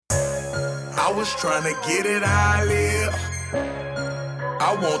I was trying to get it how I live.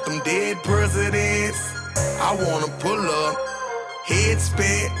 I want them dead presidents. I wanna pull up, head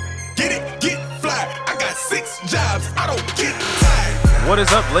spin, get it, get fly. I got 6 jobs, I don't get tired. What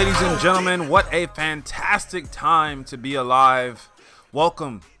is up, ladies and gentlemen? What a fantastic time to be alive.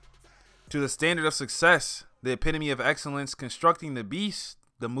 Welcome to the standard of success, the epitome of excellence, constructing the beast,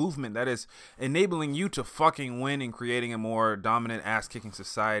 the movement that is enabling you to fucking win and creating a more dominant ass-kicking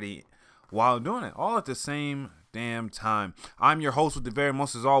society while doing it all at the same damn time. I'm your host with the very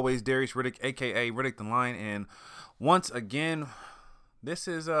most, as always, Darius Riddick, aka Riddick the Lion, and once again, this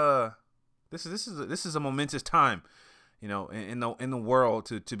is a momentous time, you know, in the world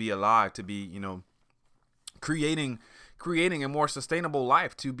to be alive, to be, you know, creating a more sustainable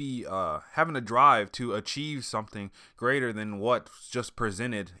life, to be having a drive to achieve something greater than what's just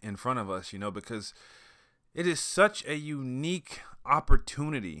presented in front of us, you know, because it is such a unique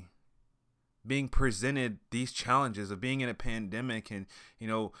opportunity being presented these challenges of being in a pandemic and, you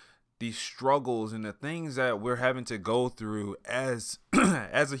know, these struggles and the things that we're having to go through as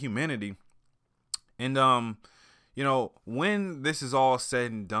as a humanity. And you know, when this is all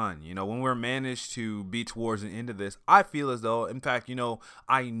said and done, you know, when we're managed to be towards the end of this, I feel as though, in fact, you know,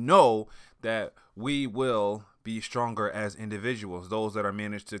 I know that we will be stronger as individuals, those that are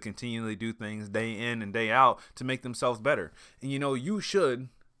managed to continually do things day in and day out to make themselves better. And, you know, you should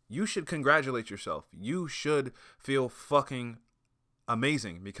congratulate yourself. You should feel fucking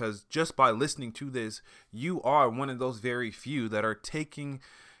amazing, because just by listening to this, you are one of those very few that are taking,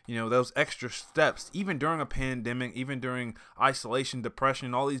 you know, those extra steps, even during a pandemic, even during isolation,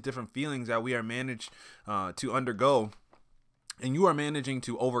 depression, all these different feelings that we are managed to undergo, and you are managing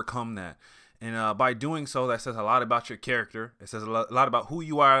to overcome that. And by doing so, that says a lot about your character. It says a lot about who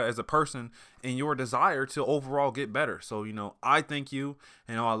you are as a person and your desire to overall get better. So, you know, I thank you.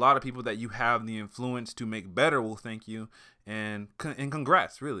 And a lot of people that you have the influence to make better will thank you. And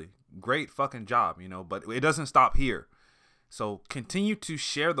congrats, really. Great fucking job, you know. But it doesn't stop here. So continue to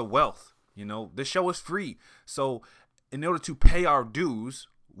share the wealth. You know, this show is free. So in order to pay our dues,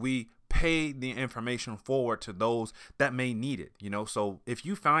 we pay the information forward to those that may need it, you know. So if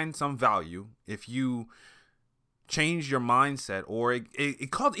you find some value, if you change your mindset, or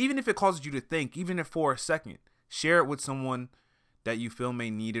even if it causes you to think, even if for a second, share it with someone that you feel may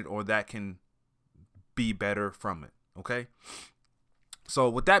need it or that can be better from it. Okay. So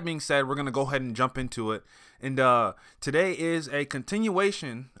with that being said, we're going to go ahead and jump into it. And today is a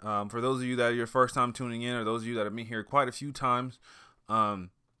continuation, for those of you that are your first time tuning in, or those of you that have been here quite a few times.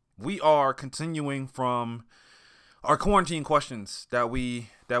 We are continuing from our quarantine questions that we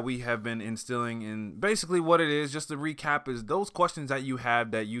have been instilling. And basically what it is, just to recap, is those questions that you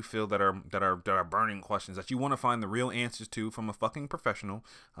have that you feel that are burning questions that you want to find the real answers to from a fucking professional.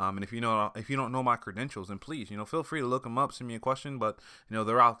 And if you don't know my credentials, then please, you know, feel free to look them up, send me a question, but you know,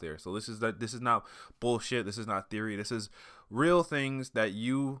 they're out there. So this is not bullshit. This is not theory. This is real things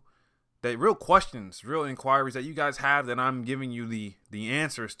real questions, real inquiries that you guys have that I'm giving you the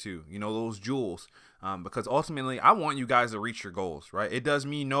answers to, you know, those jewels. Because ultimately I want you guys to reach your goals, right? It does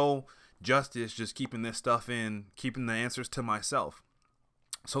me no justice just keeping this stuff in, keeping the answers to myself.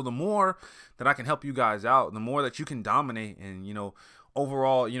 So the more that I can help you guys out, the more that you can dominate and, you know,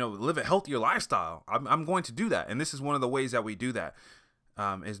 overall, you know, live a healthier lifestyle. I'm going to do that. And this is one of the ways that we do that,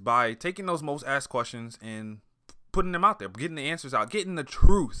 is by taking those most asked questions and putting them out there, getting the answers out, getting the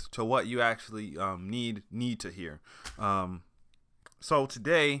truth to what you actually need to hear. So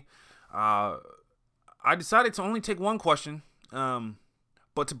today, I decided to only take one question,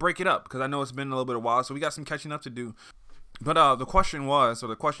 but to break it up, because I know it's been a little bit of a while, so we got some catching up to do. But the question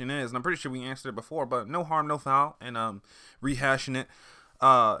is, and I'm pretty sure we answered it before, but no harm, no foul, and rehashing it.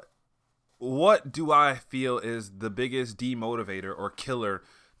 What do I feel is the biggest demotivator or killer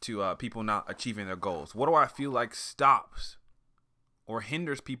to people not achieving their goals? What do I feel like stops or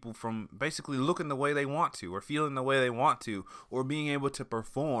hinders people from basically looking the way they want to, or feeling the way they want to, or being able to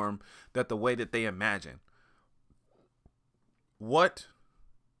perform the way that they imagine? What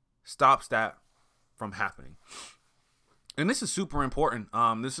stops that from happening? And this is super important.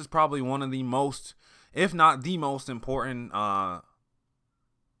 This is probably one of the most, if not the most important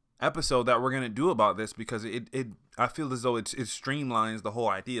episode that we're going to do about this, because I feel as though it streamlines the whole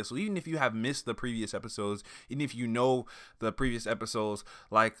idea. So even if you have missed the previous episodes, even if you know the previous episodes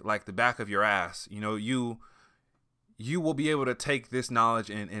like the back of your ass, you know, you will be able to take this knowledge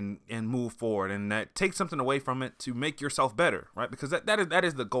and move forward, and that take something away from it to make yourself better, right? Because that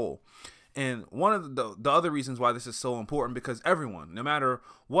is the goal. And one of the other reasons why this is so important, because everyone, no matter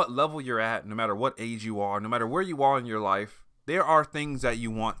what level you're at, no matter what age you are, no matter where you are in your life, there are things that you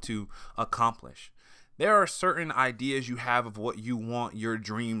want to accomplish. There are certain ideas you have of what you want your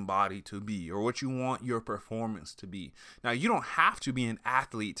dream body to be or what you want your performance to be. Now, you don't have to be an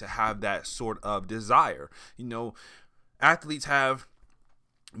athlete to have that sort of desire. You know, athletes have,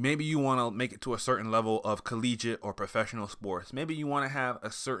 maybe you want to make it to a certain level of collegiate or professional sports. Maybe you want to have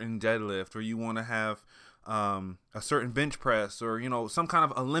a certain deadlift, or you want to have a certain bench press, or, you know, some kind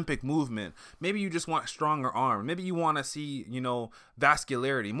of Olympic movement. Maybe you just want stronger arm. Maybe you want to see, you know,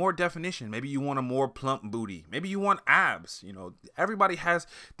 vascularity, more definition. Maybe you want a more plump booty. Maybe you want abs. You know, everybody has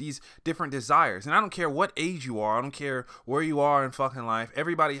these different desires, and I don't care what age you are. I don't care where you are in fucking life.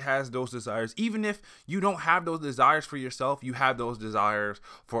 Everybody has those desires. Even if you don't have those desires for yourself, you have those desires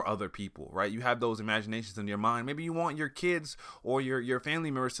for other people, right? You have those imaginations in your mind. Maybe you want your kids or your family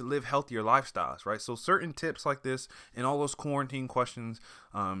members to live healthier lifestyles, right? So certain tips like this and all those quarantine questions,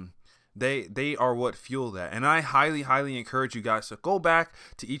 they are what fuel that. And I highly encourage you guys to go back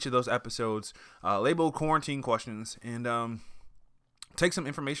to each of those episodes, labeled quarantine questions, and take some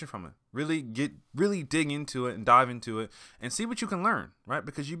information from it. Really dig into it and dive into it and see what you can learn, right?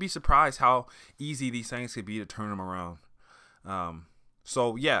 Because you'd be surprised how easy these things could be to turn them around.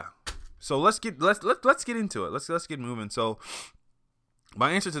 So yeah. So let's get into it. Let's get moving. So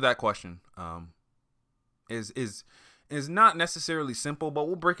my answer to that question is not necessarily simple, but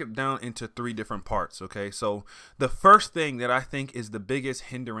we'll break it down into 3 different parts. Okay, so the first thing that I think is the biggest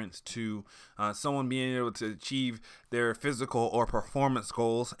hindrance to someone being able to achieve their physical or performance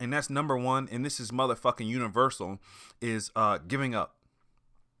goals, and that's number 1, and this is motherfucking universal, is giving up.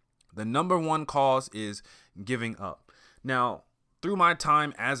 The number 1 cause is giving up. Now, through my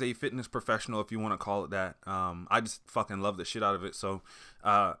time as a fitness professional, if you want to call it that, I just fucking love the shit out of it. So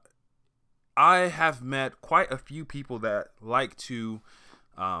I have met quite a few people that like to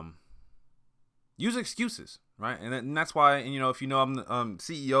use excuses, right? And that's why, you know, if you know, I'm the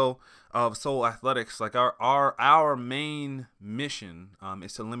CEO of Soul Athletics. Like our main mission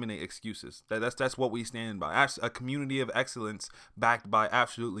is to eliminate excuses. That's what we stand by. A community of excellence backed by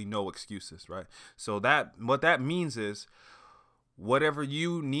absolutely no excuses, right? So what that means is, whatever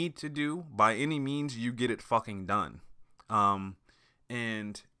you need to do, by any means, you get it fucking done.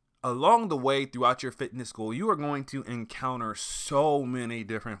 And along the way throughout your fitness goal, you are going to encounter so many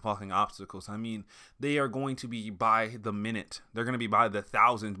different fucking obstacles. I mean, they are going to be by the minute. They're going to be by the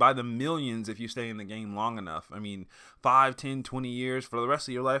thousands, by the millions if you stay in the game long enough. I mean, 5, 10, 20 years for the rest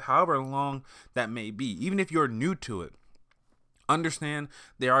of your life, however long that may be. Even if you're new to it, understand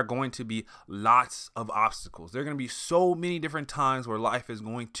there are going to be lots of obstacles. There are going to be so many different times where life is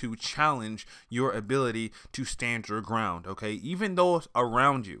going to challenge your ability to stand your ground, okay? Even those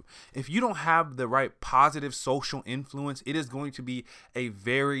around you. If you don't have the right positive social influence, it is going to be a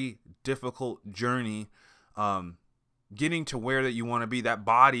very difficult journey getting to where that you want to be, that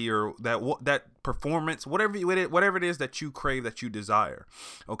body or that performance, whatever it is that you crave, that you desire,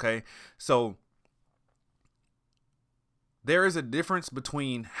 okay? So there is a difference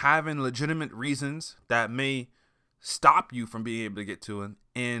between having legitimate reasons that may stop you from being able to get to it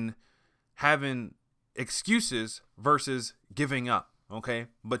and having excuses versus giving up. Okay.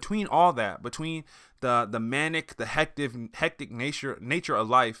 Between all that, between the manic, the hectic nature of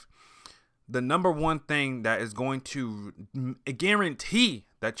life, the number 1 thing that is going to guarantee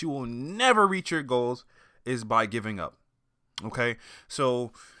that you will never reach your goals is by giving up. Okay.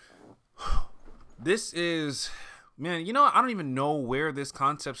 So this is, man, you know, I don't even know where this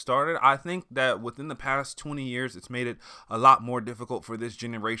concept started. I think that within the past 20 years, it's made it a lot more difficult for this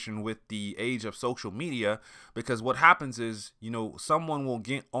generation with the age of social media, because what happens is, you know, someone will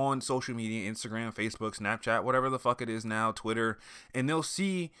get on social media, Instagram, Facebook, Snapchat, whatever the fuck it is now, Twitter, and they'll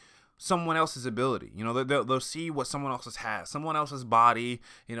see someone else's ability. You know, they'll see what someone else has, someone else's body,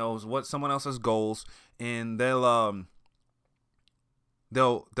 you know, what someone else's goals, and they'll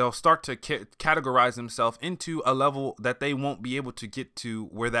start to categorize themselves into a level that they won't be able to get to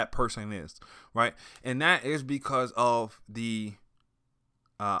where that person is, right? And that is because of the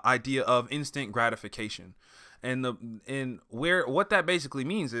idea of instant gratification. And what that basically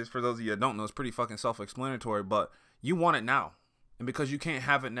means is, for those of you that don't know, it's pretty fucking self-explanatory, but you want it now. And because you can't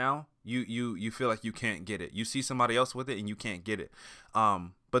have it now, you feel like you can't get it. You see somebody else with it and you can't get it.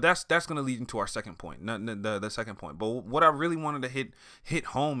 But that's going to lead into our second point, the second point. But what I really wanted to hit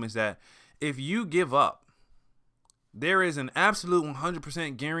home is that if you give up, there is an absolute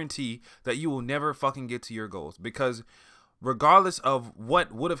 100% guarantee that you will never fucking get to your goals, because regardless of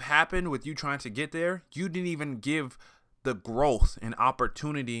what would have happened with you trying to get there, you didn't even give the growth and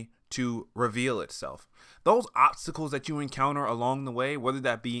opportunity to reveal itself. Those obstacles that you encounter along the way, whether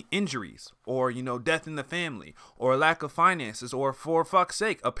that be injuries or, death in the family or lack of finances or, for fuck's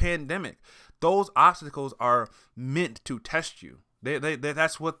sake, a pandemic, those obstacles are meant to test you.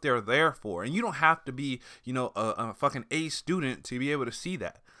 That's what they're there for. And you don't have to be, a fucking A student to be able to see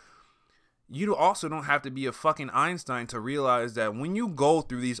that. You also don't have to be a fucking Einstein to realize that when you go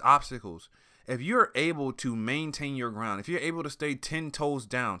through these obstacles, if you're able to maintain your ground, if you're able to stay 10 toes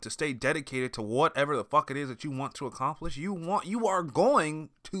down, to stay dedicated to whatever the fuck it is that you want to accomplish, you are going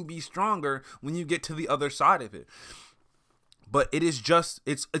to be stronger when you get to the other side of it. But it is just,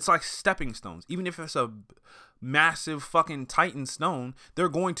 it's like stepping stones. Even if it's a massive fucking Titan stone, there are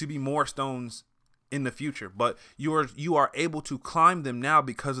going to be more stones in the future, but you are able to climb them now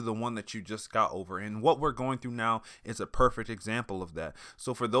because of the one that you just got over. And what we're going through now is a perfect example of that.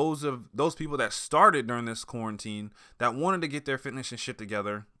 So for those people that started during this quarantine, that wanted to get their fitness and shit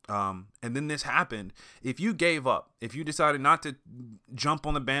together, and then this happened, if you gave up, if you decided not to jump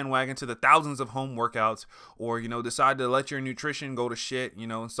on the bandwagon to the thousands of home workouts, or decide to let your nutrition go to shit,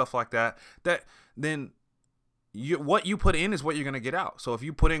 and stuff like that, then what you put in is what you're going to get out. So if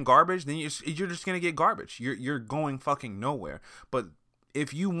you put in garbage, then you're just going to get garbage. You're going fucking nowhere. But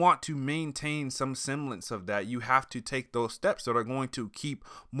if you want to maintain some semblance of that, you have to take those steps that are going to keep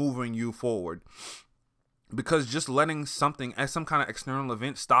moving you forward. Because just letting something as some kind of external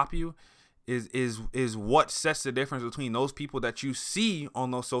event stop you is what sets the difference between those people that you see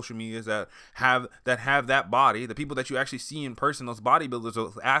on those social medias that have that body, the people that you actually see in person, those bodybuilders,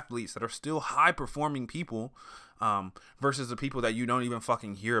 those athletes that are still high performing people, versus the people that you don't even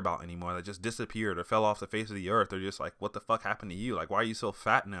fucking hear about anymore, that just disappeared or fell off the face of the earth. They're just like, what the fuck happened to you? Like, why are you so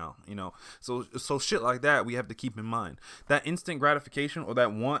fat now? So shit like that we have to keep in mind. That instant gratification, or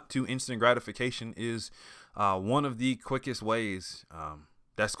that want to instant gratification, is one of the quickest ways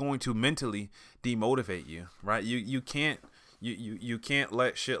that's going to mentally demotivate you, right? You can't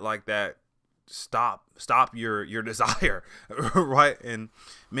let shit like that stop your desire, right? And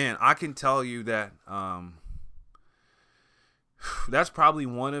man, I can tell you that that's probably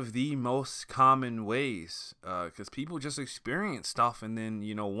one of the most common ways, because people just experience stuff, and then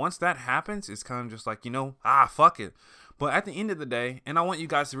once that happens, it's kind of just like, fuck it. But at the end of the day, and I want you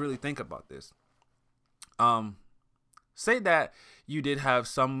guys to really think about this, say that you did have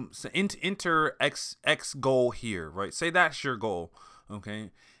some enter X goal here, right? Say that's your goal, okay?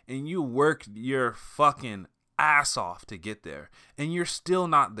 And you worked your fucking ass off to get there, and you're still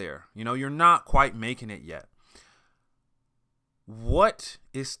not there. You're not quite making it yet. What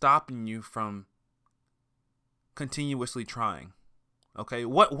is stopping you from continuously trying? Okay?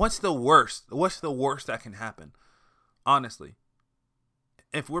 What's the worst? What's the worst that can happen? Honestly.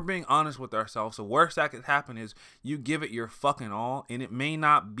 If we're being honest with ourselves, the worst that could happen is you give it your fucking all, and it may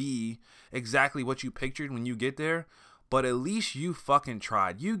not be exactly what you pictured when you get there, but at least you fucking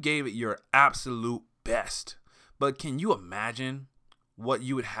tried. You gave it your absolute best. But can you imagine what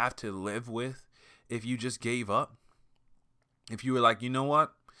you would have to live with if you just gave up? If you were like, you know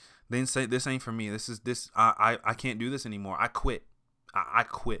what? Then say, this ain't for me. I can't do this anymore. I quit. I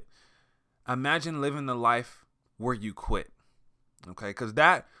quit. Imagine living the life where you quit. Okay, because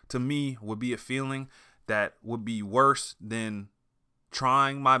that to me would be a feeling that would be worse than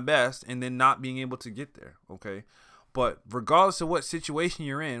trying my best and then not being able to get there. Okay, but regardless of what situation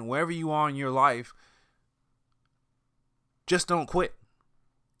you're in, wherever you are in your life, just don't quit.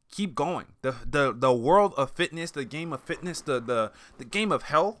 Keep going. The world of fitness, the game of fitness, the game of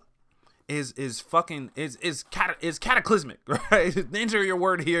health is cataclysmic, right? Enter your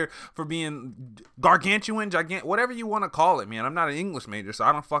word here for being gargantuan, gigantic, whatever you want to call it, man. I'm not an English major, so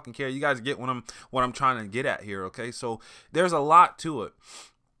I don't fucking care. You guys get what I'm trying to get at here, okay? So there's a lot to it,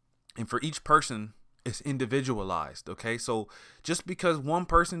 and for each person, it's individualized, okay? So just because one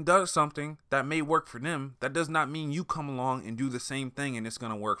person does something that may work for them, that does not mean you come along and do the same thing and it's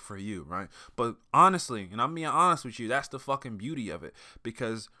gonna work for you, right? But honestly, and I'm being honest with you, that's the fucking beauty of it,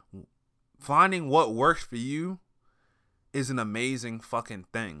 because finding what works for you is an amazing fucking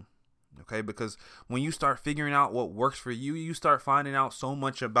thing. Okay, because when you start figuring out what works for you, you start finding out so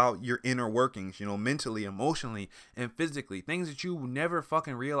much about your inner workings, mentally, emotionally, and physically, things that you never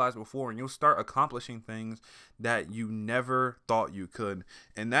fucking realized before, and you'll start accomplishing things that you never thought you could.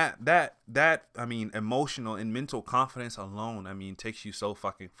 And that I mean, emotional and mental confidence alone, I mean, takes you so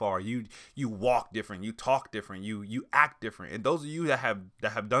fucking far. You walk different, you talk different, you act different. And those of you that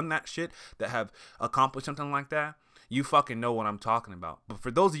have done that shit, that have accomplished something like that, you fucking know what I'm talking about. But for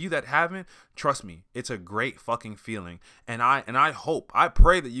those of you that haven't, trust me, it's a great fucking feeling. And I hope, I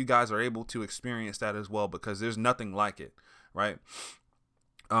pray that you guys are able to experience that as well, because there's nothing like it, right?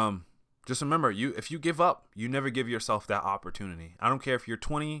 Just remember, if you give up, you never give yourself that opportunity. I don't care if you're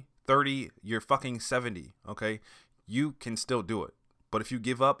 20, 30, you're fucking 70, okay? You can still do it. But if you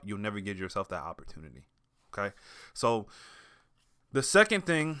give up, you'll never give yourself that opportunity, okay? So the second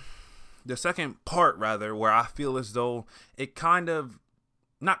part rather, where I feel as though it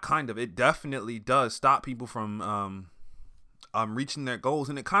it definitely does stop people from reaching their goals.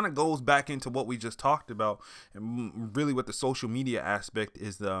 And it kind of goes back into what we just talked about, and really what the social media aspect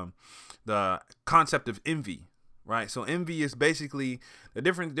is, the concept of envy, right? So envy is basically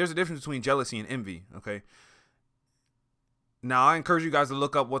there's a difference between jealousy and envy, okay? Now, I encourage you guys to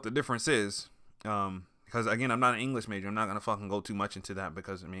look up what the difference is, because again, I'm not an English major. I'm not gonna fucking go too much into that,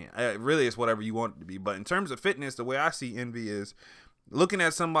 because I mean, it really is whatever you want it to be. But in terms of fitness, the way I see envy is looking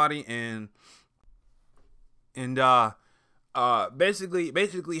at somebody and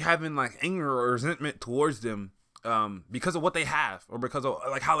basically having like anger or resentment towards them, because of what they have, or because of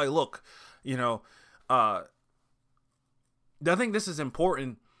like how they look, you know. I think this is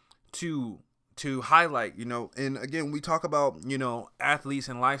important to highlight, you know. And again, we talk about, you know, athletes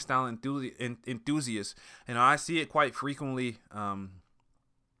and lifestyle enthusiasts, and I see it quite frequently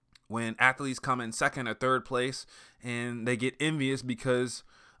when athletes come in second or third place and they get envious because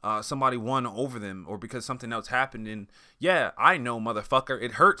somebody won over them, or because something else happened. And yeah, I know, motherfucker,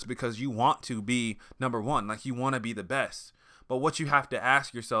 it hurts, because you want to be number one, like you want to be the best. But what you have to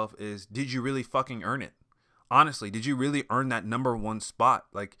ask yourself is, did you really fucking earn it? Honestly, did you really earn that number one spot?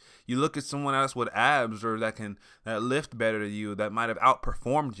 Like, you look at someone else with abs, or that lift better than you, that might have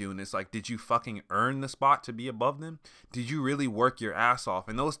outperformed you, and it's like, did you fucking earn the spot to be above them? Did you really work your ass off?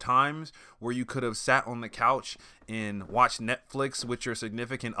 And those times where you could have sat on the couch and watched Netflix with your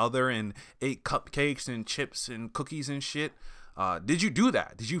significant other and ate cupcakes and chips and cookies and shit, did you do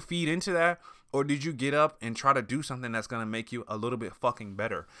that? Did you feed into that? Or did you get up and try to do something that's going to make you a little bit fucking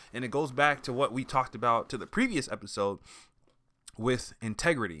better? And it goes back to what we talked about to the previous episode with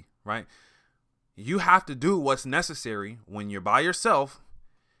integrity, right? You have to do what's necessary when you're by yourself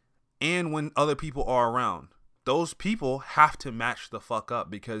and when other people are around. Those people have to match the fuck up,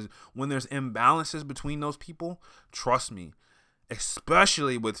 because when there's imbalances between those people, trust me,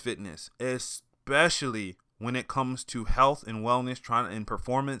 especially with fitness, especially when it comes to health and wellness, and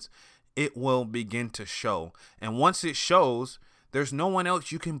performance, it will begin to show. And once it shows, there's no one else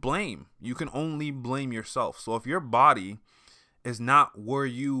you can blame. You can only blame yourself. So if your body is not where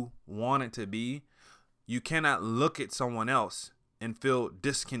you want it to be, you cannot look at someone else and feel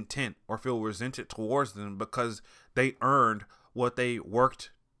discontent or feel resented towards them, because they earned what they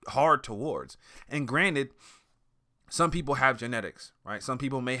worked hard towards. And granted, some people have genetics, right? Some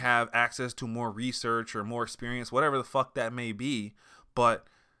people may have access to more research or more experience, whatever the fuck that may be. But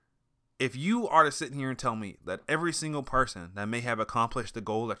if you are to sit here and tell me that every single person that may have accomplished the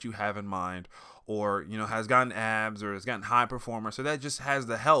goal that you have in mind, or, you know, has gotten abs, or has gotten high performance, or that just has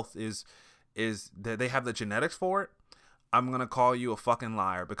the health, is that they have the genetics for it, I'm going to call you a fucking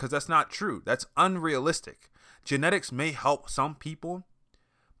liar, because that's not true. That's unrealistic. Genetics may help some people,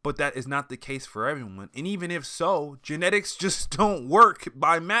 but that is not the case for everyone. And even if so, genetics just don't work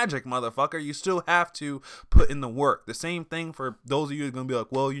by magic, motherfucker. You still have to put in the work. The same thing for those of you who are going to be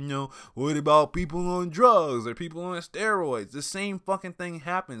like, well, you know, what about people on drugs or people on steroids? The same fucking thing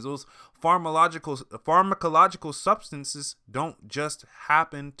happens. Those pharmacological substances don't just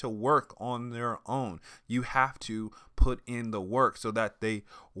happen to work on their own. You have to put in the work so that they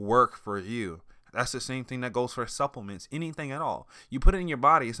work for you. That's the same thing that goes for supplements, anything at all. You put it in your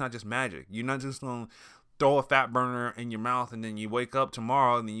body, it's not just magic. You're not just going to throw a fat burner in your mouth and then you wake up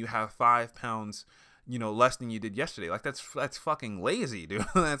tomorrow and then you have 5 pounds, you know, less than you did yesterday. Like, that's fucking lazy, dude.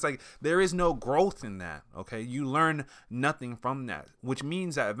 That's like, there is no growth in that, okay? You learn nothing from that, which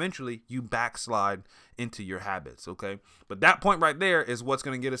means that eventually you backslide into your habits, okay? But that point right there is what's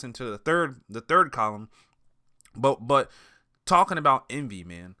going to get us into the third column. But talking about envy,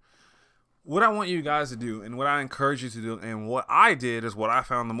 man. What I want you guys to do, and what I encourage you to do, and what I did is what I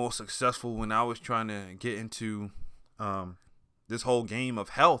found the most successful when I was trying to get into this whole game of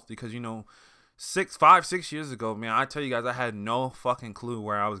health. Because, you know, 6 years ago, man, I tell you guys, I had no fucking clue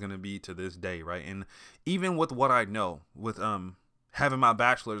where I was going to be to this day, right? And even with what I know, with having my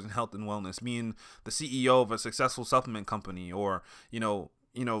bachelor's in health and wellness, being the CEO of a successful supplement company, or, you know,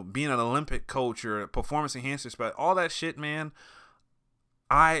 being an Olympic coach or a performance enhancer, all that shit, man,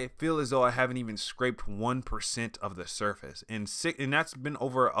 I feel as though I haven't even scraped 1% of the surface. And that's been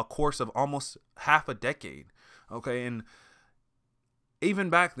over a course of almost half a decade. Okay, and even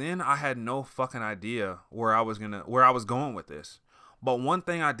back then, I had no fucking idea where I was going with this. But one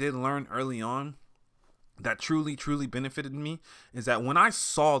thing I did learn early on that truly, truly benefited me is that when I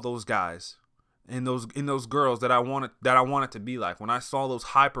saw those guys and those girls that I wanted to be like, when I saw those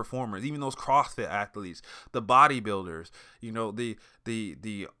high performers, even those CrossFit athletes, the bodybuilders, you know, the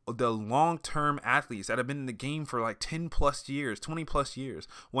long-term athletes that have been in the game for like 10 plus years, 20 plus years,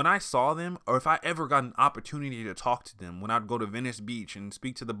 when I saw them, or if I ever got an opportunity to talk to them, when I'd go to Venice Beach and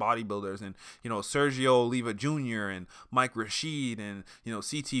speak to the bodybuilders and, you know, Sergio Oliva Jr. and Mike Rashid and, you know,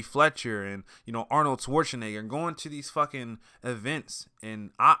 CT Fletcher and, you know, Arnold Schwarzenegger, and going to these fucking events, and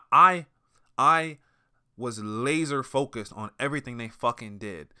I was laser focused on everything they fucking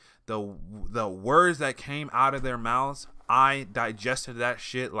did. The words that came out of their mouths, I digested that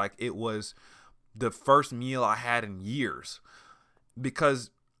shit like it was the first meal I had in years. Because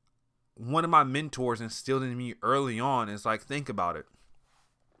one of my mentors instilled in me early on is like, think about it.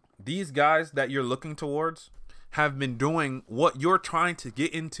 These guys that you're looking towards have been doing what you're trying to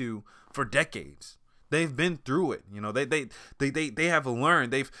get into for decades. They've been through it, you know. They have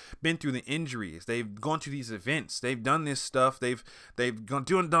learned. They've been through the injuries. They've gone to these events. They've done this stuff. They've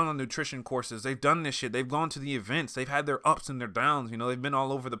done on nutrition courses. They've done this shit. They've gone to the events. They've had their ups and their downs. You know, they've been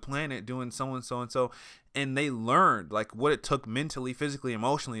all over the planet doing so and so, and they learned like what it took mentally, physically,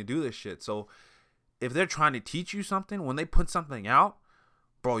 emotionally to do this shit. So if they're trying to teach you something, when they put something out,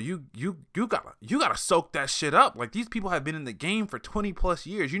 bro, you gotta soak that shit up. Like, these people have been in the game for 20 plus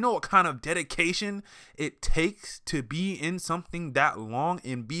years. You know what kind of dedication it takes to be in something that long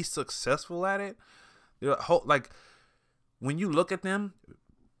and be successful at it? Like, when you look at them,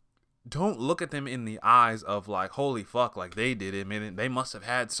 don't look at them in the eyes of like, holy fuck, like they did it, man, they must have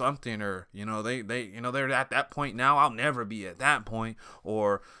had something, or, you know, they you know, they're at that point now, I'll never be at that point,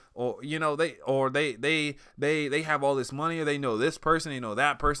 or you know, they have all this money, or they know this person, they know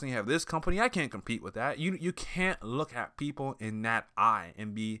that person, they have this company. I can't compete with that. You can't look at people in that eye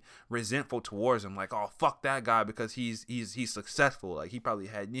and be resentful towards them, like, oh, fuck that guy because he's successful, like he probably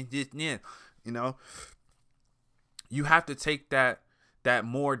had this, you know. You have to take that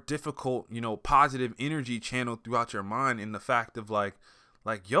more difficult, you know, positive energy channel throughout your mind, in the fact of like,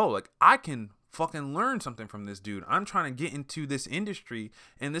 yo, like, I can fucking learn something from this dude. I'm trying to get into this industry,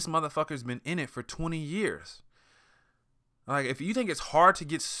 and this motherfucker's been in it for 20 years. Like, if you think it's hard to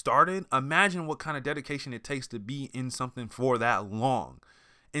get started, imagine what kind of dedication it takes to be in something for that long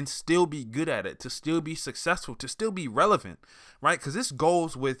and still be good at it, to still be successful, to still be relevant, right? Because this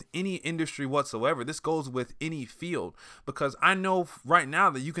goes with any industry whatsoever. This goes with any field, because I know right now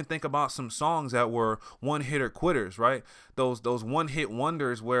that you can think about some songs that were one-hitter quitters, right? Those one-hit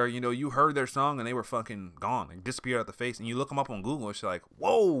wonders where, you know, you heard their song and they were fucking gone and disappeared out the face, and you look them up on Google, it's like,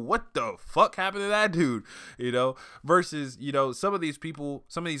 whoa, what the fuck happened to that dude, you know? Versus, you know, some of these people,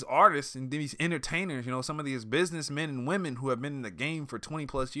 some of these artists and these entertainers, you know, some of these businessmen and women who have been in the game for 20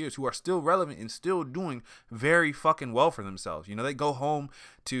 plus years, who are still relevant and still doing very fucking well for themselves. You know, they go home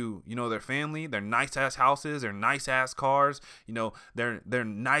to, you know, their family, their nice ass houses, their nice ass cars, you know, their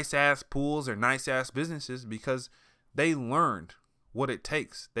nice ass pools, their nice ass businesses, because they learned what it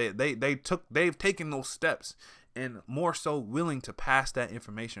takes. They've taken those steps, and more so willing to pass that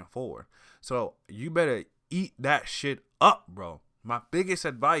information forward. So you better eat that shit up, bro. My biggest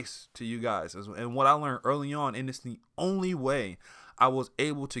advice to you guys is, and what I learned early on, and it's the only way I was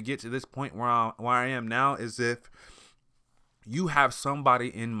able to get to this point where I am now, is if you have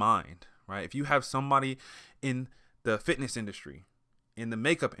somebody in mind, right? If you have somebody in the fitness industry, in the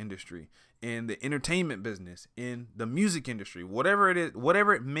makeup industry, in the entertainment business, in the music industry, whatever it is,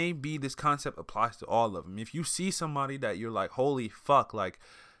 whatever it may be, this concept applies to all of them. If you see somebody that you're like, holy fuck, like,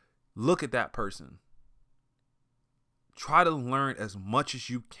 look at that person. Try to learn as much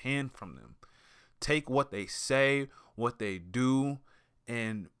as you can from them. Take what they say, what they do,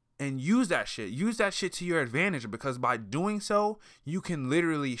 and use that shit. Use that shit to your advantage, because by doing so, you can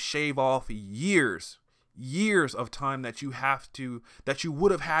literally shave off years of time that you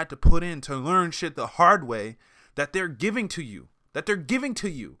would have had to put in to learn shit the hard way, that they're giving to you,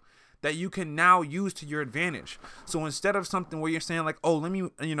 that you can now use to your advantage. So instead of something where you're saying like, oh, let me,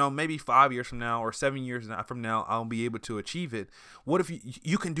 you know, maybe 5 years from now or 7 years from now, I'll be able to achieve it. What if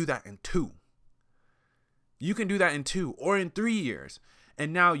you can do that in 2? You can do that in 2 or in 3 years.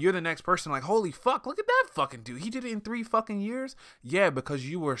 And now you're the next person, like, holy fuck, look at that fucking dude. He did it in 3 fucking years. Yeah, because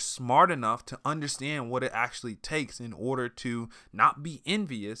you were smart enough to understand what it actually takes in order to not be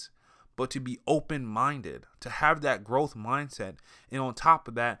envious, but to be open-minded, to have that growth mindset. And on top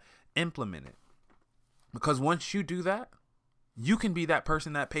of that, implement it. Because once you do that, you can be that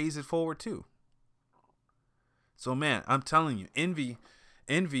person that pays it forward too. So man, I'm telling you, envy,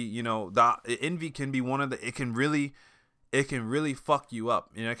 you know, envy can be one of the, it can really fuck you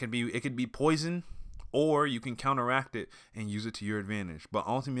up. You know, it could be poison, or you can counteract it and use it to your advantage. But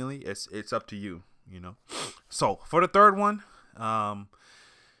ultimately, it's up to you, you know. So for the third one,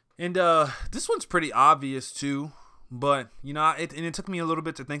 this one's pretty obvious too, but you know, it took me a little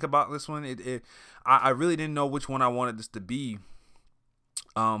bit to think about this one. I really didn't know which one I wanted this to be.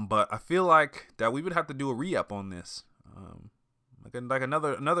 But I feel like that we would have to do a re-up on this. Like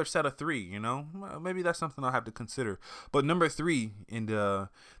another set of 3, you know. Maybe that's something I'll have to consider. But number 3, and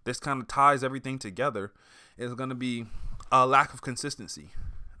this kind of ties everything together, is going to be a lack of consistency.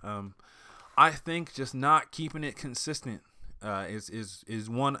 I think just not keeping it consistent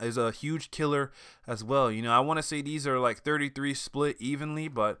is a huge killer as well. You know, I want to say these are like 33 split evenly,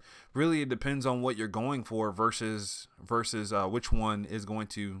 but really it depends on what you're going for versus which one is going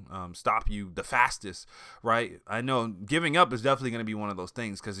to stop you the fastest, right? I know giving up is definitely going to be one of those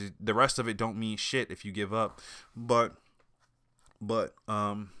things, because the rest of it don't mean shit if you give up. But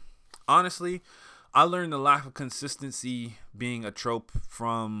honestly, I learned the lack of consistency being a trope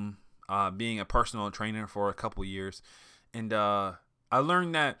from being a personal trainer for a couple years. And I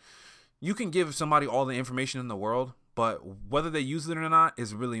learned that you can give somebody all the information in the world, but whether they use it or not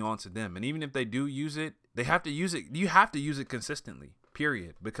is really on to them. And even if they do use it, they have to use it. You have to use it consistently,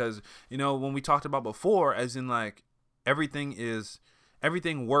 period. Because, you know, when we talked about before, as in like everything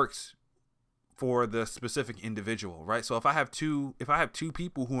works for the specific individual, right? So if I have two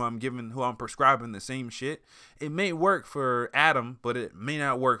people who I'm prescribing the same shit, it may work for Adam, but it may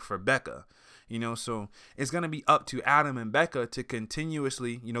not work for Becca. You know, so it's going to be up to Adam and Becca to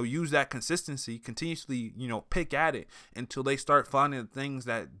continuously, you know, use that consistency, continuously, you know, pick at it until they start finding the things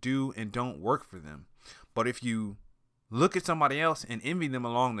that do and don't work for them. But if you look at somebody else and envy them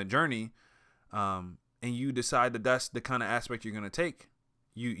along the journey, and you decide that that's the kind of aspect you're going to take,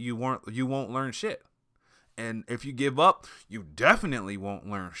 you won't learn shit. And if you give up, you definitely won't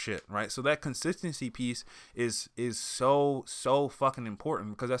learn shit, right? So that consistency piece is so fucking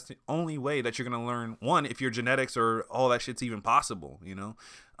important, because that's the only way that you're going to learn, one, if your genetics or all that shit's even possible, you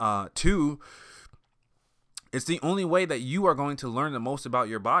know. 2, it's the only way that you are going to learn the most about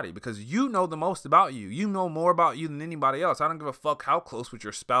your body, because you know the most about you. You know more about you than anybody else. I don't give a fuck how close with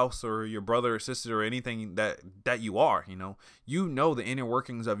your spouse or your brother or sister or anything that you are, you know. You know the inner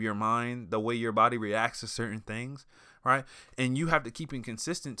workings of your mind, the way your body reacts to certain things, right? And you have to keep it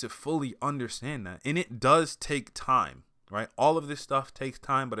consistent to fully understand that. And it does take time, right? All of this stuff takes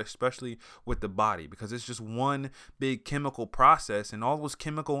time, but especially with the body, because it's just one big chemical process, and all those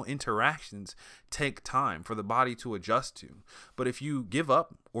chemical interactions take time for the body to adjust to. But if you give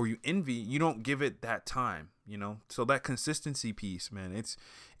up or you envy, you don't give it that time, you know? So that consistency piece, man, it's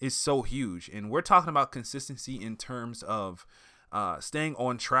so huge. And we're talking about consistency in terms of staying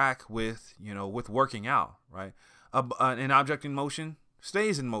on track with, you know, with working out, right? An object in motion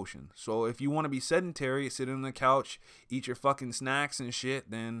stays in motion. So if you want to be sedentary, sit on the couch, eat your fucking snacks and shit,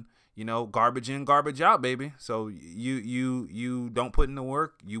 then, you know, garbage in, garbage out, baby. So you don't put in the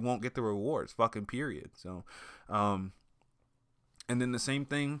work, you won't get the rewards, fucking period. So and then the same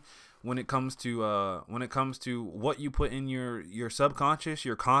thing when it comes to what you put in your subconscious,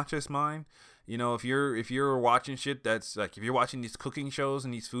 your conscious mind. You know, if you're watching shit that's like, if you're watching these cooking shows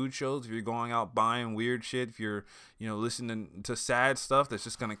and these food shows, if you're going out buying weird shit, if you're, you know, listening to sad stuff that's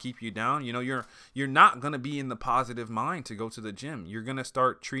just gonna keep you down, you know, you're not gonna be in the positive mind to go to the gym. You're gonna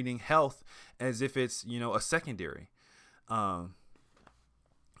start treating health as if it's, you know, a secondary.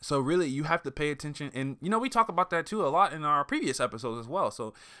 So really, you have to pay attention. And, you know, we talk about that too a lot in our previous episodes as well.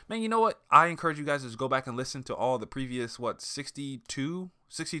 So, man, you know what? I encourage you guys to just go back and listen to all the previous, 62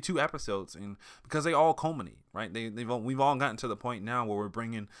 episodes, and because they all culminate, right? We've all gotten to the point now where we're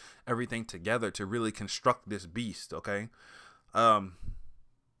bringing everything together to really construct this beast, okay?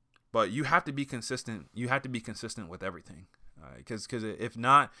 But you have to be consistent. You have to be consistent with everything, because if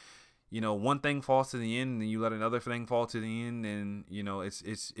not, you know, one thing falls to the end, and then you let another thing fall to the end, and, you know,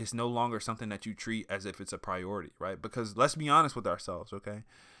 it's no longer something that you treat as if it's a priority, right? Because let's be honest with ourselves, okay?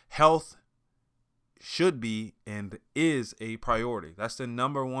 Health should be and is a priority. That's the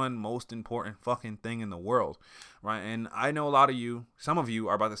number one most important fucking thing in the world, right? And I know some of you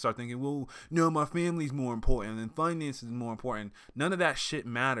are about to start thinking, well, no, my family's more important and finance is more important. None of that shit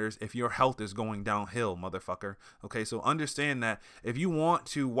matters if your health is going downhill, motherfucker. Okay, so understand that if you want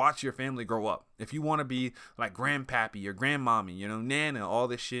to watch your family grow up, if you want to be like grandpappy or grandmommy, you know, nana, all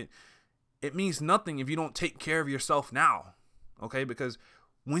this shit, it means nothing if you don't take care of yourself now, okay? Because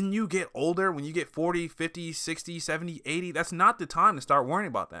when you get older, when you get 40, 50, 60, 70, 80, that's not the time to start worrying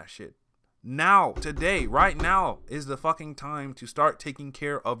about that shit. Now, today, right now is the fucking time to start taking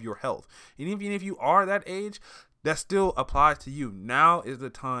care of your health. And even if you are that age, that still applies to you. Now is the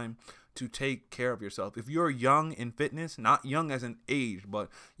time to take care of yourself. If you're young in fitness, not young as an age, but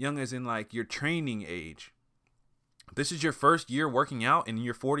young as in like your training age. This is your first year working out and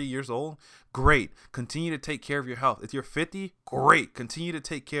you're 40 years old, great. Continue to take care of your health. If you're 50, great. Continue to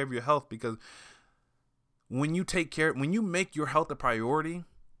take care of your health, because when you make your health a priority,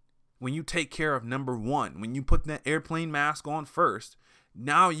 when you take care of number one, when you put that airplane mask on first,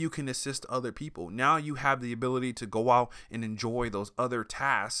 now you can assist other people. Now you have the ability to go out and enjoy those other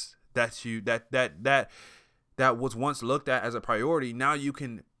tasks that was once looked at as a priority. Now you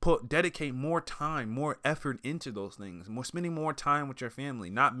can dedicate more time, more effort into those things, spending more time with your family,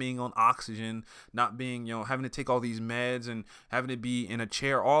 not being on oxygen, not being, having to take all these meds and having to be in a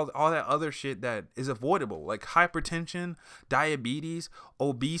chair, all that other shit that is avoidable, like hypertension, diabetes,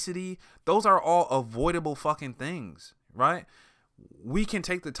 obesity. Those are all avoidable fucking things, right? We can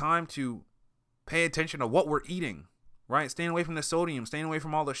take the time to pay attention to what we're eating, right? Staying away from the sodium, staying away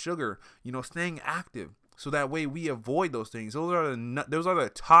from all the sugar, staying active. So that way we avoid those things. Those are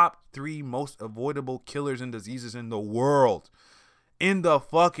the top 3 most avoidable killers and diseases in the world. In the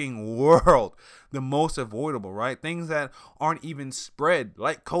fucking world. The most avoidable, right? Things that aren't even spread,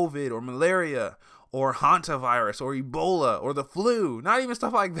 like COVID or malaria or hantavirus or Ebola or the flu. Not even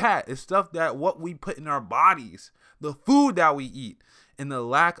stuff like that. It's stuff that what we put in our bodies, the food that we eat, and the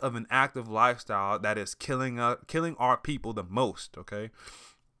lack of an active lifestyle that is killing our people the most, okay?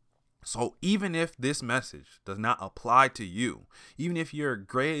 So even if this message does not apply to you, even if you're a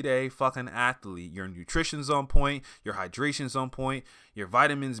grade A fucking athlete, your nutrition's on point, your hydration's on point, your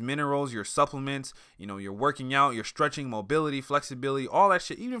vitamins, minerals, your supplements, you're working out, you're stretching, mobility, flexibility, all that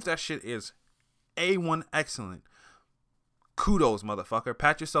shit, even if that shit is A1 excellent, kudos, motherfucker.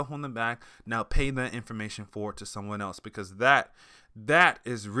 Pat yourself on the back. Now pay that information forward to someone else, because that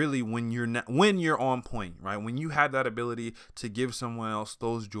is really when you're on point, right? When you have that ability to give someone else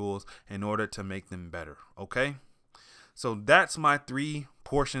those jewels in order to make them better, okay? So that's my 3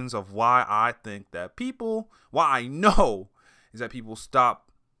 portions of why I I know is that people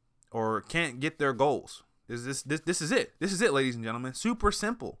stop or can't get their goals. This is it. This is it, ladies and gentlemen. Super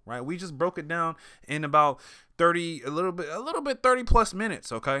simple, right? We just broke it down in about 30 plus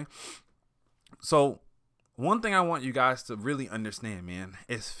minutes, okay? So one thing I want you guys to really understand, man,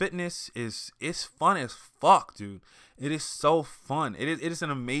 is fitness is fun as fuck, dude. It is so fun. It is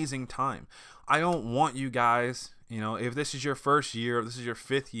an amazing time. I don't want you guys, if this is your first year, if this is your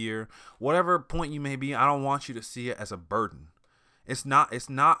 5th year, whatever point you may be, I don't want you to see it as a burden. It's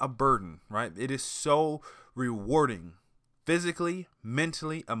not a burden, right? It is so rewarding. Physically,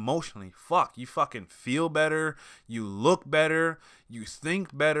 mentally, emotionally. Fuck, you fucking feel better. You look better. You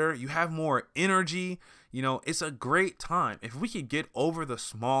think better. You have more energy. It's a great time. If we could get over the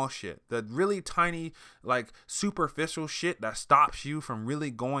small shit, the really tiny, like superficial shit that stops you from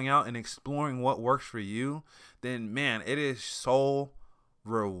really going out and exploring what works for you, then man, it is so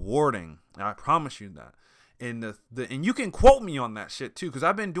rewarding. I promise you that. And and you can quote me on that shit too, because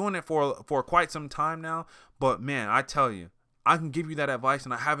I've been doing it for quite some time now. But man, I tell you, I can give you that advice,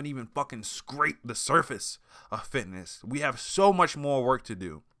 and I haven't even fucking scraped the surface of fitness. We have so much more work to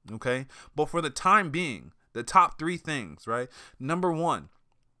do, okay? But for the time being, the top 3 things, right? Number 1,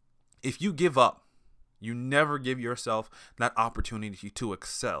 if you give up, you never give yourself that opportunity to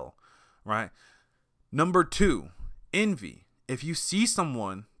excel, right? Number 2, envy. If you see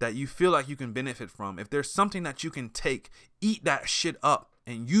someone that you feel like you can benefit from, if there's something that you can take, eat that shit up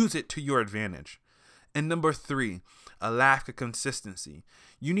and use it to your advantage. And number 3, a lack of consistency.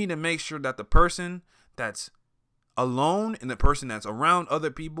 You need to make sure that the person that's alone and the person that's around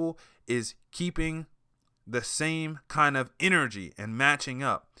other people is keeping the same kind of energy and matching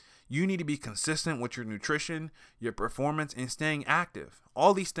up. You need to be consistent with your nutrition, your performance, and staying active.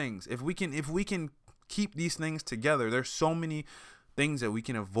 All these things. If we can keep these things together, there's so many things that we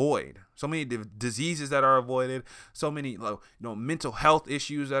can avoid, so many diseases that are avoided, so many mental health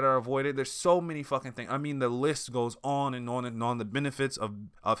issues that are avoided. There's so many fucking things. I mean, the list goes on and on and on. The benefits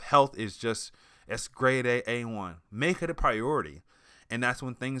of health is just, it's grade A1. Make it a priority, and that's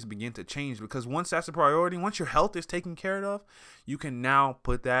when things begin to change, because once that's a priority, once your health is taken care of, you can now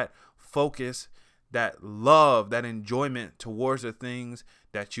put that focus, that love, that enjoyment towards the things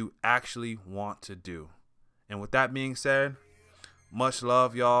that you actually want to do. And with that being said, much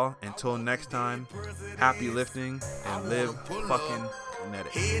love, y'all. Until next time, happy lifting and live fucking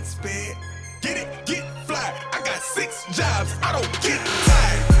kinetic. Head spin, get fly. I got 6 jobs. I don't get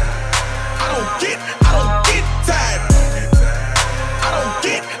tired. I don't get